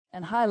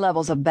and high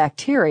levels of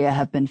bacteria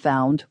have been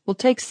found, will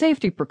take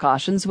safety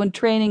precautions when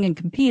training and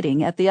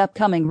competing at the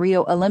upcoming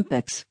Rio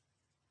Olympics.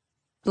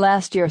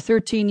 Last year,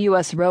 13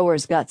 U.S.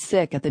 rowers got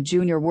sick at the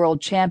Junior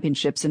World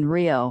Championships in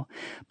Rio,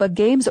 but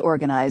Games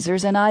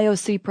organizers and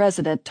IOC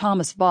President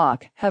Thomas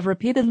Bach have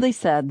repeatedly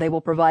said they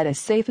will provide a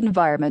safe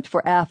environment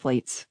for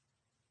athletes.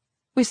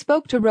 We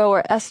spoke to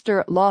rower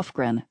Esther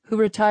Lofgren, who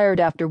retired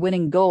after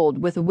winning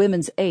gold with the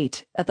women's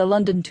 8 at the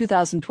London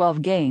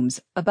 2012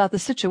 Games, about the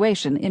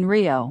situation in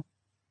Rio.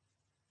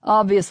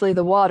 Obviously,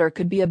 the water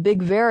could be a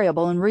big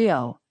variable in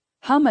Rio.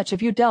 How much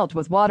have you dealt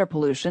with water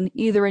pollution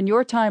either in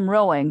your time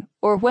rowing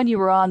or when you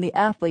were on the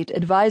Athlete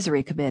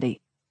Advisory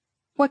Committee?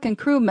 What can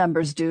crew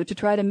members do to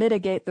try to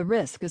mitigate the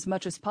risk as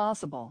much as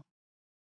possible?